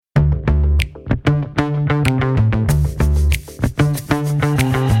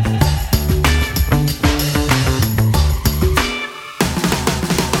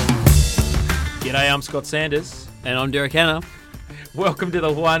Scott Sanders. And I'm Derek Hanna. Welcome to The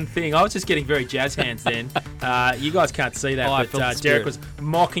One Thing. I was just getting very jazz hands then. You guys can't see that, but Derek was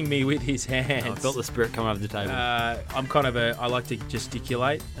mocking me with his hands. I felt the spirit come over the table. I like to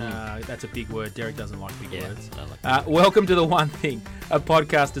gesticulate. That's a big word. Derek doesn't like big words. Welcome to The One Thing, a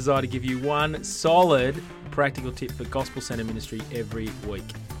podcast designed to give you one solid practical tip for Gospel Centre ministry every week.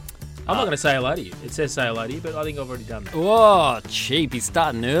 I'm not going to say hello to you. It says say hello to you, but I think I've already done that. Oh, cheap. He's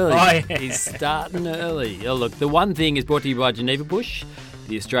starting early. Oh, yeah. He's starting early. Oh, look, The One Thing is brought to you by Geneva Bush,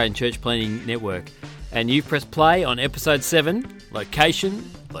 the Australian Church Planning Network. And you've pressed play on episode 7, Location,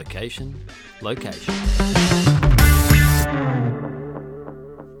 Location, Location.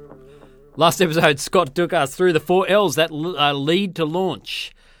 Last episode, Scott took us through the 4 L's that lead to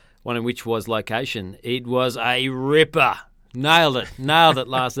launch, one of which was location. It was a ripper. Nailed it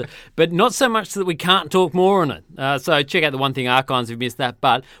last. But not so much that we can't talk more on it. So check out the One Thing archives if you missed that.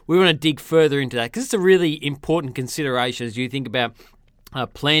 But we want to dig further into that because it's a really important consideration as you think about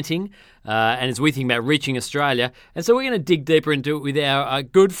planting and as we think about reaching Australia. And so we're going to dig deeper into it with our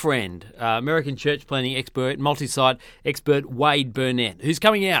good friend, American church planning expert, multi-site expert, Wade Burnett, who's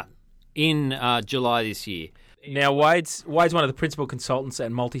coming out in July this year. Now, Wade's one of the principal consultants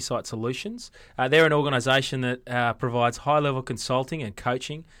at Multi-Site Solutions. They're an organisation that provides high-level consulting and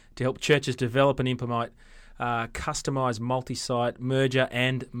coaching to help churches develop and implement customised multi-site merger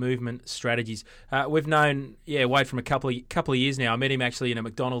and movement strategies. We've known Wade from a couple of years now. I met him actually in a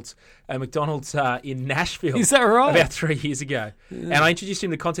McDonald's in Nashville. Is that right? About 3 years ago. Yeah. And I introduced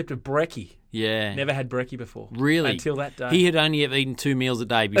him to the concept of brekkie. Yeah. Never had brekkie before. Really? Until that day. He had only ever eaten 2 meals a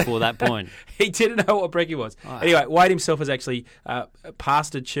day before that point. He didn't know what brekkie was. Oh. Anyway, Wade himself has actually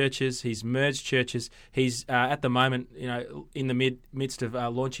pastored churches. He's merged churches. He's at the moment, in the midst of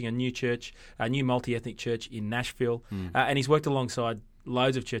launching a new church, a new multi-ethnic church in Nashville. And he's worked alongside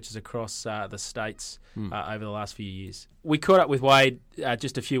loads of churches across the states over the last few years. We caught up with Wade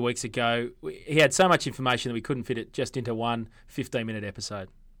just a few weeks ago. He had so much information that we couldn't fit it just into one 15-minute episode.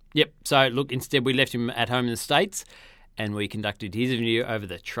 Yep. So, look, instead we left him at home in the States and we conducted his interview over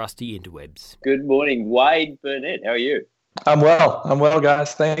the trusty interwebs. Good morning, Wade Burnett. How are you? I'm well,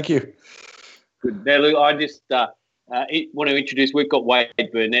 guys. Thank you. Good. Now, look, I just want to introduce, we've got Wade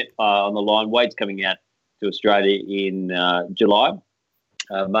Burnett on the line. Wade's coming out to Australia in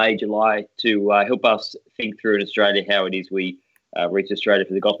May, July, to help us think through in Australia how it is we reach Australia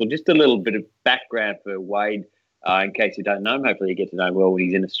for the gospel. Just a little bit of background for Wade. In case you don't know him, hopefully you get to know him well when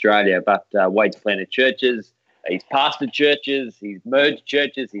he's in Australia. But Wade's planted churches, he's pastored churches, he's merged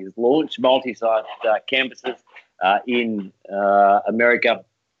churches, he's launched multi-site campuses in America,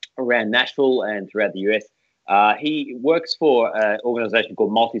 around Nashville and throughout the US. He works for an organisation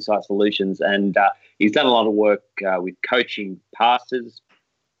called Multi-Site Solutions, and he's done a lot of work with coaching pastors,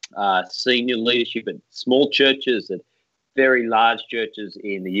 senior leadership at small churches and very large churches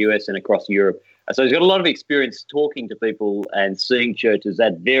in the US and across Europe. So he's got a lot of experience talking to people and seeing churches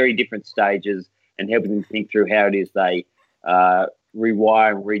at very different stages and helping them think through how it is they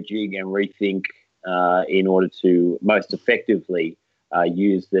rewire, rejig and rethink in order to most effectively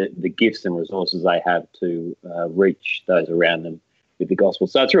use the gifts and resources they have to reach those around them with the gospel.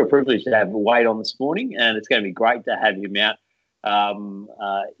 So it's a real privilege to have Wade on this morning, and it's going to be great to have him out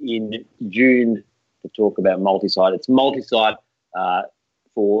in June to talk about multi-site. It's multi-site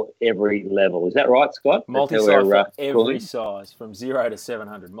for every level. Is that right, Scott? Multi-site for every size, from 0 to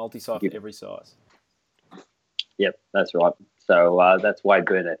 700. Multi-site for every size. Yep, that's right. So that's Wade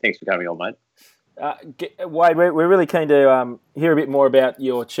Burnett. Thanks for coming on, mate. Wade, we're really keen to hear a bit more about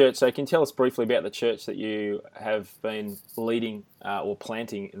your church. So can you tell us briefly about the church that you have been leading or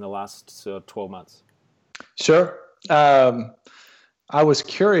planting in the last sort of 12 months? Sure. I was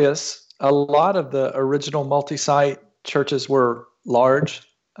curious. A lot of the original multi-site churches were large.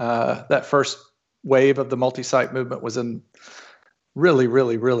 That first wave of the multi-site movement was in really,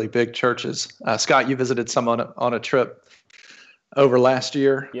 really, really big churches. Scott, you visited some on a trip over last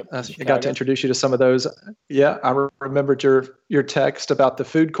year. Yep, I got to introduce you to some of those. Yeah, I remembered your text about the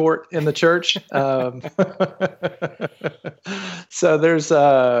food court in the church. So there's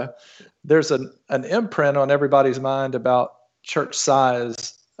an imprint on everybody's mind about church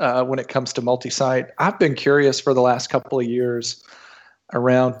size when it comes to multi-site. I've been curious for the last couple of years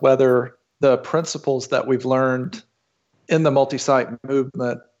around whether the principles that we've learned in the multi-site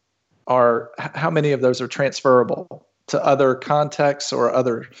movement how many of those are transferable to other contexts or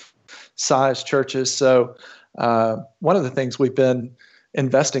other size churches. So one of the things we've been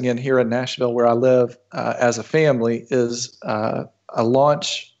investing in here in Nashville, where I live as a family, is a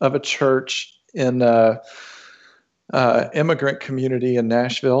launch of a church in immigrant community in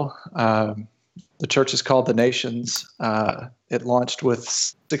Nashville. The church is called The Nations. It launched with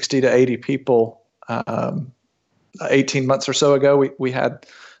 60 to 80 people 18 months or so ago. We had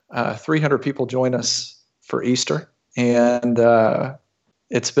 300 people join us for Easter, and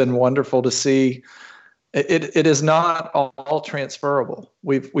it's been wonderful to see. It is not all transferable.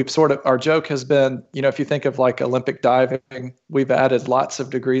 We've sort of, our joke has been, if you think of like Olympic diving, we've added lots of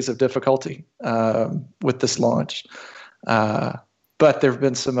degrees of difficulty with this launch. But there have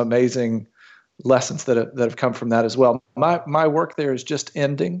been some amazing lessons that have come from that as well. My work there is just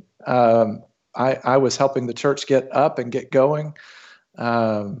ending. I was helping the church get up and get going.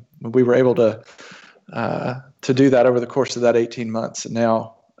 We were able to do that over the course of that 18 months, and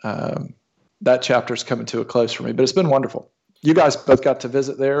now that chapter's coming to a close for me. But it's been wonderful. You guys both got to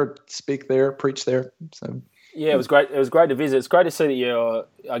visit there, speak there, preach there. So yeah, it was great. It was great to visit. It's great to see that you're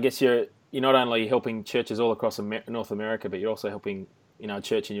not only helping churches all across North America, but you're also helping a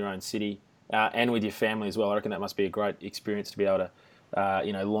church in your own city and with your family as well. I reckon that must be a great experience to be able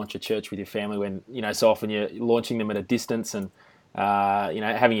to launch a church with your family when so often you're launching them at a distance and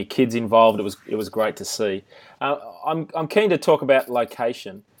having your kids involved. It was great to see. I'm keen to talk about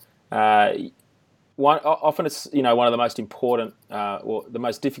location. Often it's one of the most important or the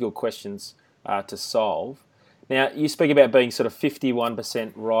most difficult questions to solve. Now you speak about being sort of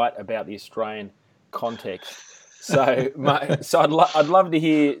 51% right about the Australian context. So I'd love to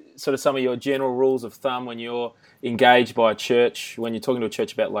hear sort of some of your general rules of thumb when you're engaged by a church, when you're talking to a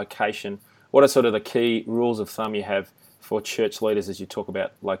church about location. What are sort of the key rules of thumb you have for church leaders as you talk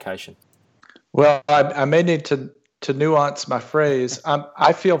about location? Well, I may need to nuance my phrase.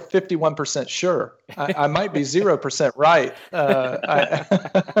 I feel 51% sure. I might be 0% right.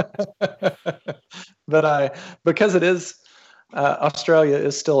 But because it is, Australia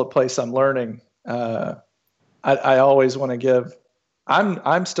is still a place I'm learning. I always want to give.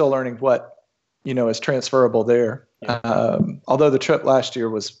 I'm still learning what is transferable there. Yeah. Although the trip last year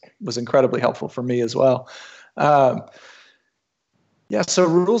was incredibly helpful for me as well. So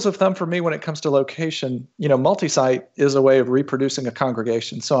rules of thumb for me when it comes to location, multi-site is a way of reproducing a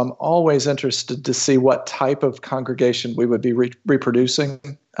congregation. So I'm always interested to see what type of congregation we would be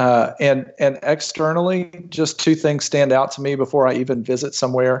reproducing. And externally, just two things stand out to me before I even visit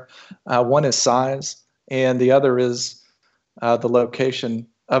somewhere. One is size, and the other is the location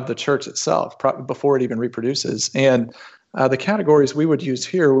of the church itself before it even reproduces. And the categories we would use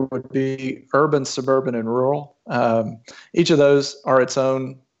here would be urban, suburban, and rural. Each of those are its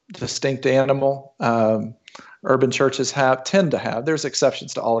own distinct animal. Urban churches tend to have, there's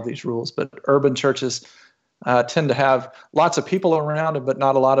exceptions to all of these rules, but urban churches tend to have lots of people around but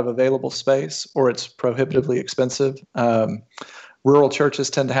not a lot of available space, or it's prohibitively expensive. Rural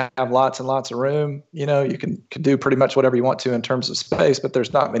churches tend to have lots and lots of room. You can do pretty much whatever you want to in terms of space, but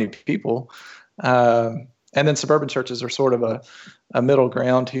there's not many people. And then suburban churches are sort of a middle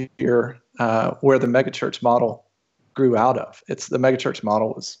ground here where the megachurch model grew out of. The megachurch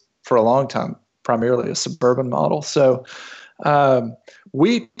model was for a long time primarily a suburban model. So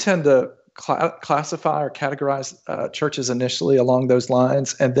we tend to classify or categorize churches initially along those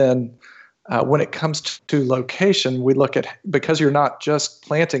lines. And then when it comes to location, we look at, because you're not just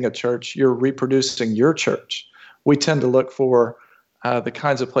planting a church, you're reproducing your church. We tend to look for the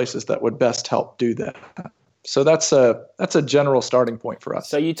kinds of places that would best help do that. So that's a general starting point for us.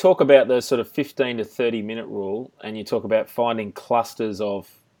 So you talk about the sort of 15 to 30 minute rule, and you talk about finding clusters of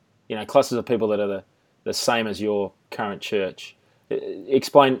people that are the same as your current church.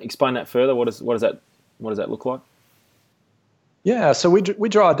 Explain that further. What does that look like? Yeah, so we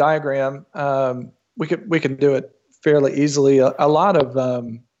draw a diagram. We can do it fairly easily. A lot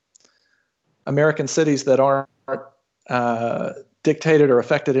of American cities that aren't dictated or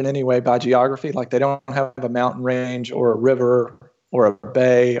affected in any way by geography, like they don't have a mountain range or a river or a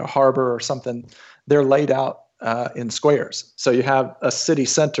bay, a harbor or something, they're laid out in squares. So you have a city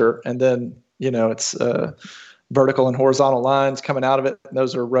center, and then it's vertical and horizontal lines coming out of it. And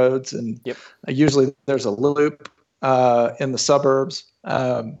those are roads, and usually there's a loop in the suburbs.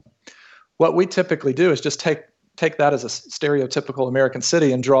 What we typically do is just take that as a stereotypical American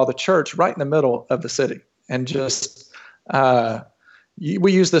city and draw the church right in the middle of the city, and just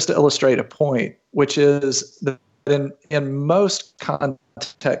we use this to illustrate a point, which is that in most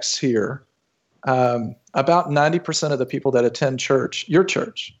contexts here, about 90% of the people that attend church, your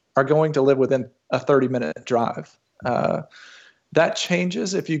church, are going to live within a 30-minute drive. That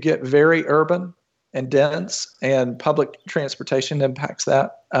changes if you get very urban and dense, and public transportation impacts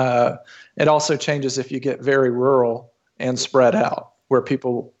that. It also changes if you get very rural and spread out, where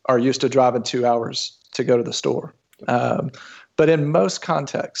people are used to driving 2 hours to go to the store. But in most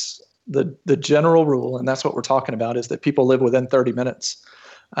contexts, the general rule, and that's what we're talking about, is that people live within 30 minutes.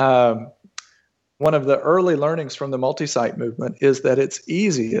 One of the early learnings from the multi-site movement is that it's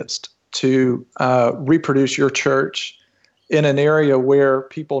easiest to reproduce your church in an area where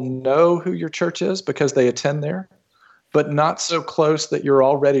people know who your church is because they attend there, but not so close that you're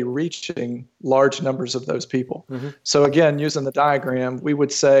already reaching large numbers of those people. Mm-hmm. So again, using the diagram, we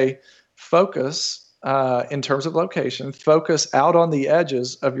would say focus in terms of location, focus out on the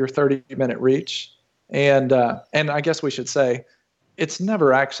edges of your 30-minute reach. And I guess we should say it's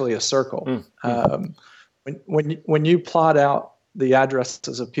never actually a circle. Mm-hmm. When you plot out the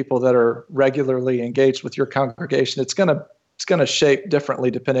addresses of people that are regularly engaged with your congregation, it's going to shape differently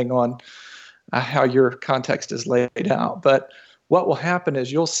depending on how your context is laid out. But what will happen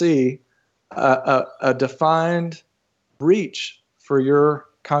is you'll see a defined reach for your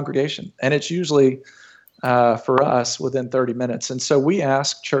congregation, and it's usually for us within 30 minutes. And so we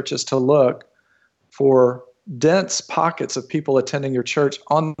ask churches to look for dense pockets of people attending your church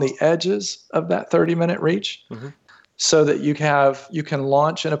on the edges of that 30-minute reach, mm-hmm. so that you can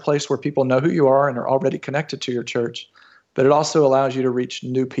launch in a place where people know who you are and are already connected to your church. But it also allows you to reach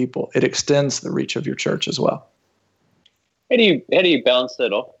new people. It extends the reach of your church as well. How do you balance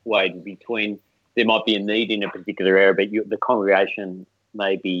that off, Wade, between there might be a need in a particular area, but the congregation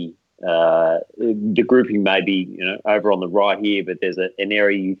may be, the grouping may be, over on the right here, but there's an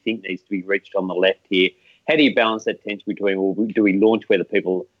area you think needs to be reached on the left here. How do you balance that tension between, well, do we launch where the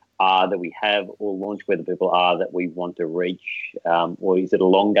people are that we have, or launch where the people are that we want to reach, or is it a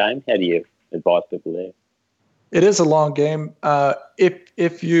long game? How do you advise people there? It is a long game.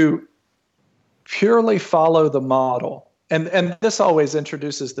 If you purely follow the model, and this always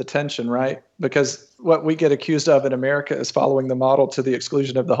introduces the tension, right? Because what we get accused of in America is following the model to the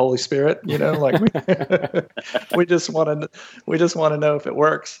exclusion of the Holy Spirit. We just want to know if it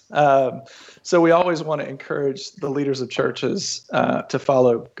works. So we always want to encourage the leaders of churches to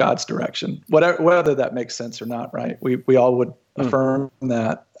follow God's direction, whether that makes sense or not, right? We all would affirm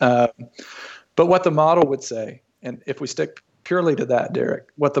that. But what the model would say, and if we stick purely to that, Derek,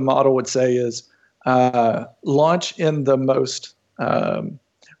 what the model would say is launch in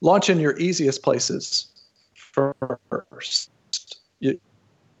your easiest places first. You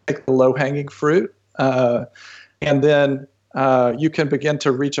take the low-hanging fruit, and then you can begin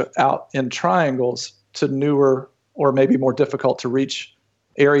to reach out in triangles to newer or maybe more difficult to reach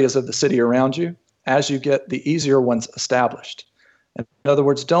areas of the city around you as you get the easier ones established. In other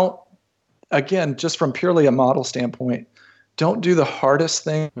words, again, just from purely a model standpoint, don't do the hardest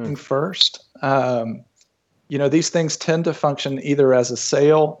thing first. These things tend to function either as a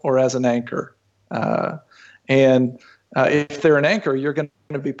sail or as an anchor. And if they're an anchor, you're going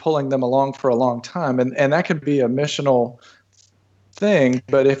to be pulling them along for a long time. And that could be a missional thing.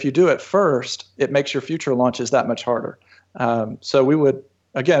 But if you do it first, it makes your future launches that much harder. So we would,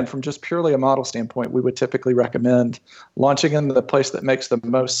 again, from just purely a model standpoint, we would typically recommend launching in the place that makes the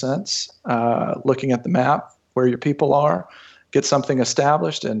most sense, looking at the map where your people are, get something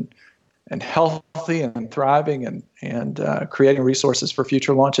established and healthy and thriving and creating resources for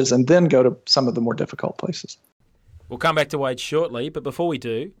future launches, and then go to some of the more difficult places. We'll come back to Wade shortly, but before we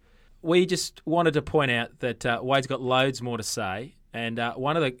do, we just wanted to point out that Wade's got loads more to say, and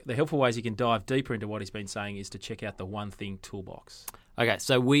one of the helpful ways you can dive deeper into what he's been saying is to check out the One Thing Toolbox. Okay,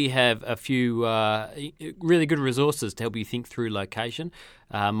 so we have a few really good resources to help you think through location.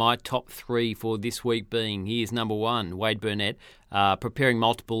 My top three for this week being, here's number one, Wade Burnett, preparing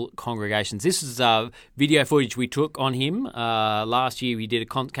multiple congregations. This is video footage we took on him last year. He did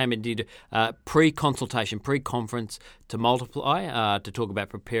pre-consultation, pre-conference to Multiply to talk about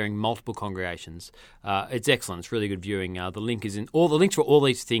preparing multiple congregations. It's excellent. It's really good viewing. The links for all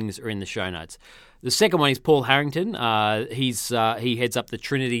these things are in the show notes. The second one is Paul Harrington. He heads up the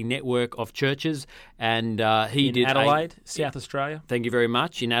Trinity Network of Churches, and he in did Adelaide, South Australia. Thank you very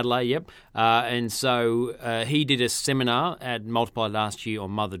much. In Adelaide, yep. And so he did a seminar at Multiply last year on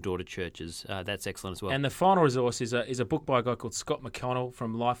mother-daughter churches. That's excellent as well. And the final resource is a book by a guy called Scott McConnell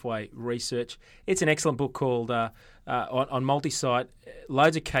from Lifeway Research. It's an excellent book called on multi-site.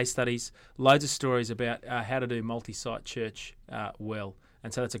 Loads of case studies, loads of stories about how to do multi-site church well.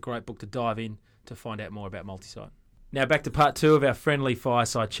 And so that's a great book to dive in to find out more about multi-site. Now back to part two of our friendly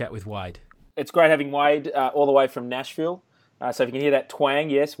fireside chat with Wade. It's great having Wade all the way from Nashville. So if you can hear that twang,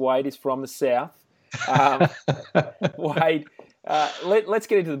 yes, Wade is from the South. Wade, let's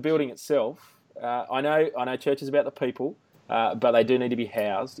get into the building itself. I know church is about the people, but they do need to be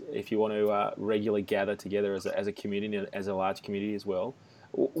housed if you want to regularly gather together as a community, as a large community as well.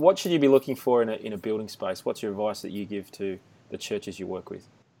 What should you be looking for in a building space? What's your advice that you give to the churches you work with?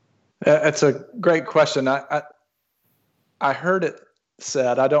 It's a great question. I heard it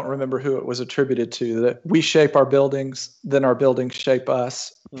said, I don't remember who it was attributed to, that we shape our buildings, then our buildings shape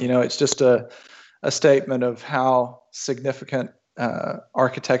us. It's just a statement of how significant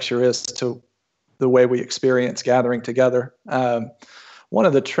architecture is to the way we experience gathering together. One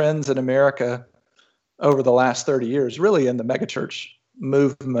of the trends in America over the last 30 years, really in the megachurch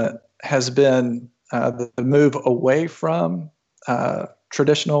movement, has been the move away from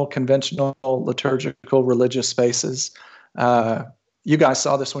traditional, conventional, liturgical, religious spaces. You guys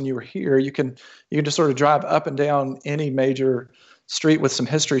saw this when you were here. You can just sort of drive up and down any major street with some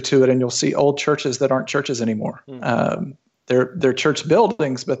history to it, and you'll see old churches that aren't churches anymore. They're church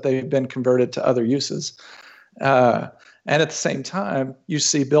buildings, but they've been converted to other uses. And at the same time, you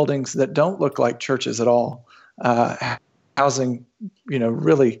see buildings that don't look like churches at all, housing,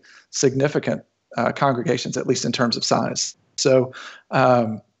 really significant congregations, at least in terms of size. So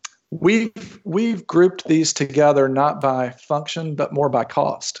we've grouped these together not by function, but more by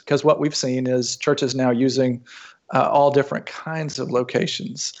cost, because what we've seen is churches now using all different kinds of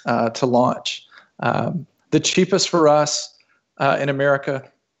locations to launch. The cheapest for us in America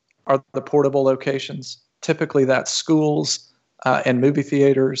are the portable locations. Typically, that's schools and movie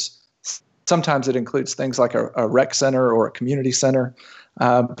theaters. Sometimes it includes things like a rec center or a community center.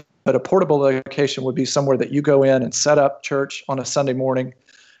 But a portable location would be somewhere that you go in and set up church on a Sunday morning.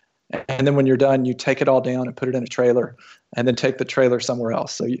 And then when you're done, you take it all down and put it in a trailer and then take the trailer somewhere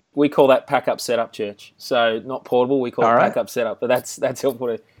else. So we call that pack-up setup church. So not portable, we call it pack-up setup. But that's helpful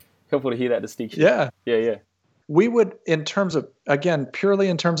to hear that distinction. Yeah. We would, in terms of, again, purely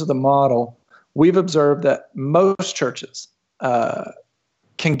in terms of the model, we've observed that most churches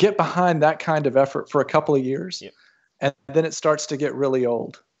can get behind that kind of effort for a couple of years. Yep. And then it starts to get really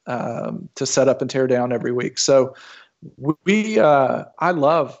old to set up and tear down every week. So I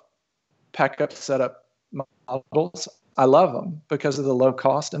love pack-up setup models. I love them because of the low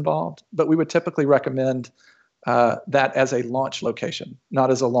cost involved, but we would typically recommend that as a launch location,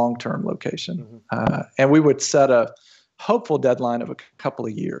 not as a long-term location. And we would set a hopeful deadline of a couple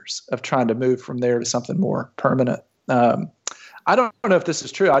of years of trying to move from there to something more permanent. I don't know if this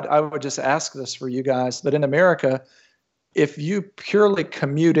is true. I would just ask this for you guys, but in America, if you purely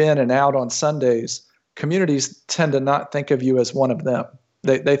commute in and out on Sundays, communities tend to not think of you as one of them.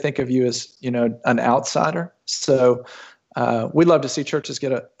 They think of you as, an outsider. So we'd love to see churches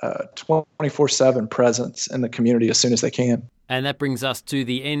get a 24/7 presence in the community as soon as they can. And that brings us to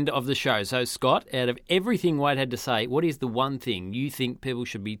the end of the show. So, Scott, out of everything Wade had to say, what is the one thing you think people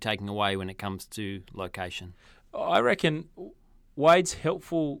should be taking away when it comes to location? I reckon Wade's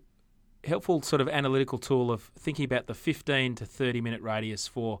helpful sort of analytical tool of thinking about the 15 to 30-minute radius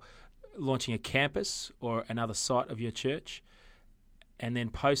for launching a campus or another site of your church, and then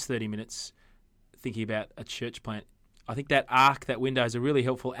post 30 minutes thinking about a church plant. I think that arc, that window, is a really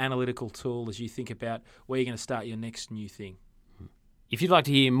helpful analytical tool as you think about where you're going to start your next new thing. If you'd like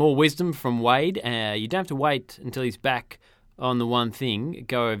to hear more wisdom from Wade, you don't have to wait until he's back on the one thing.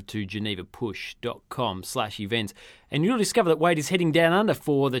 Go over to genevapush.com/events and you'll discover that Wade is heading down under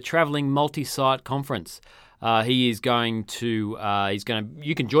for the Travelling Multi-Site Conference. He is going to,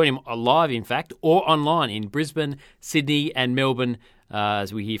 you can join him live, in fact, or online in Brisbane, Sydney and Melbourne,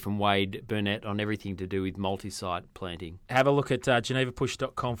 as we hear from Wade Burnett on everything to do with multi-site planting. Have a look at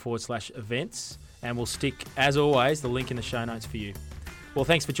genevapush.com/events, and we'll stick, as always, the link in the show notes for you. Well,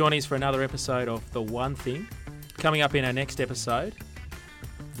 thanks for joining us for another episode of The One Thing. Coming up in our next episode,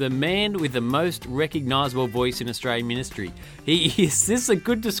 the man with the most recognisable voice in Australian ministry. This is a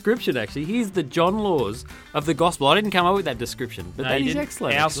good description, actually. He's the John Laws of the gospel. I didn't come up with that description, but that is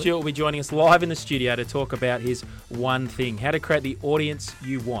excellent. Al Stewart will be joining us live in the studio to talk about his one thing, how to create the audience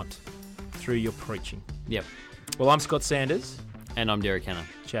you want through your preaching. Yep. Well, I'm Scott Sanders. And I'm Derek Hanna.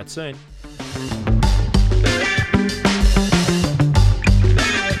 Chat soon.